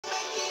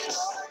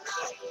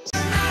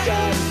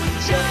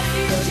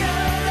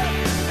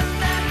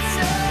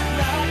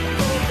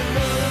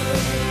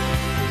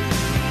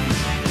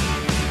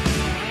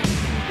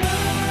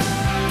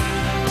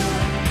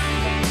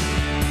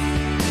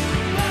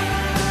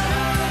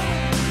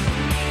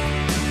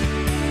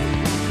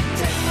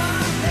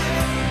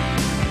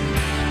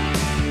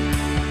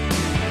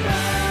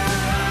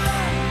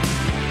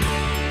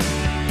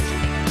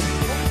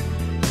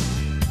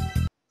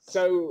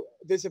So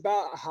there's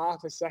about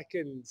half a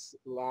second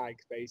lag,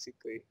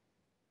 basically.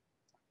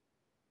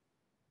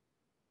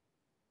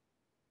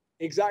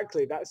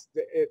 Exactly. That's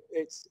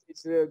it's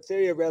the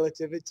theory of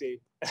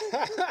relativity.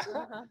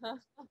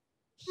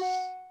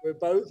 we're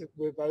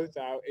both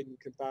out in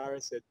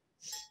comparison.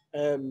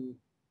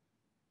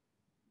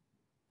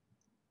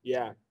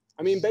 Yeah.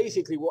 I mean,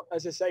 basically,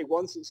 as I say,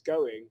 once it's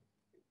going,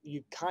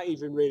 you can't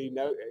even really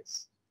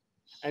notice.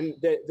 And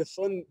the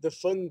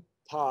fun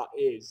part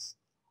is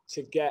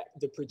to get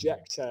the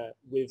projector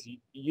with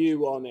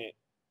you on it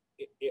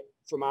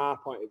from our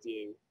point of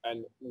view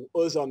and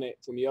us on it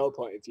from your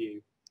point of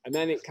view. And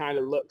then it kind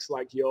of looks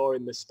like you're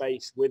in the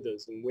space with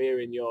us and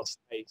we're in your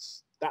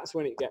space. That's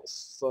when it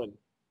gets fun.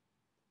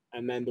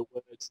 And then the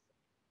words